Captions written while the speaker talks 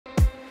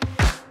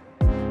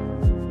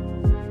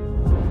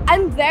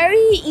I'm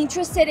very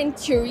interested and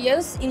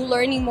curious in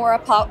learning more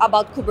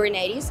about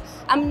Kubernetes.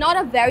 I'm not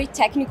a very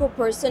technical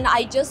person.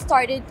 I just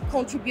started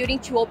contributing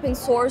to open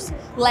source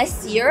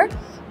last year,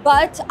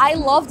 but I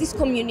love this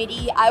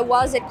community. I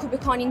was at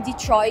KubeCon in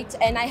Detroit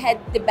and I had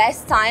the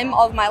best time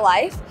of my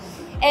life.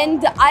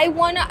 And I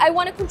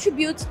wanna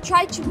contribute,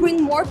 try to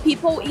bring more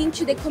people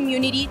into the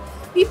community,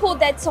 people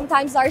that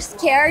sometimes are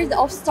scared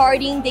of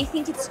starting, they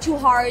think it's too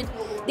hard,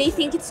 they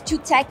think it's too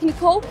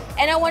technical,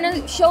 and I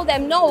wanna show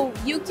them, no,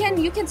 you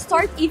can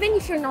start even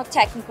if you're not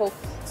technical.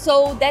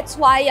 So that's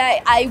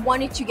why I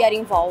wanted to get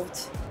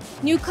involved.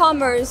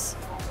 Newcomers,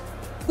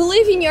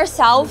 believe in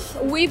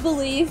yourself, we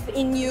believe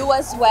in you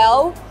as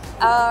well.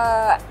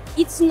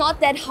 It's not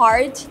that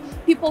hard.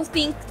 People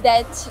think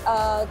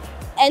that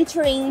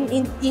entering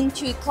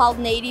into cloud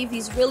native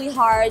is really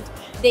hard.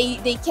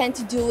 They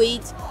can't do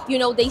it. You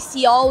know, they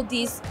see all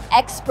these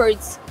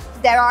experts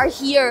that are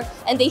here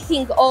and they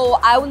think, oh,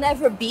 I will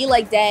never be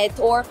like that,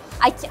 or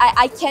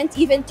I can't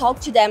even talk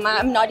to them,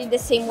 I'm not in the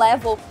same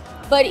level.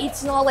 But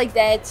it's not like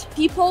that.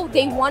 People,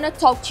 they want to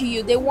talk to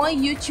you. They want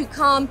you to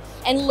come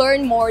and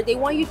learn more. They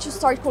want you to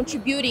start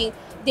contributing.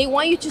 They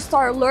want you to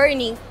start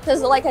learning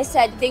because, like I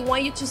said, they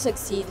want you to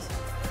succeed.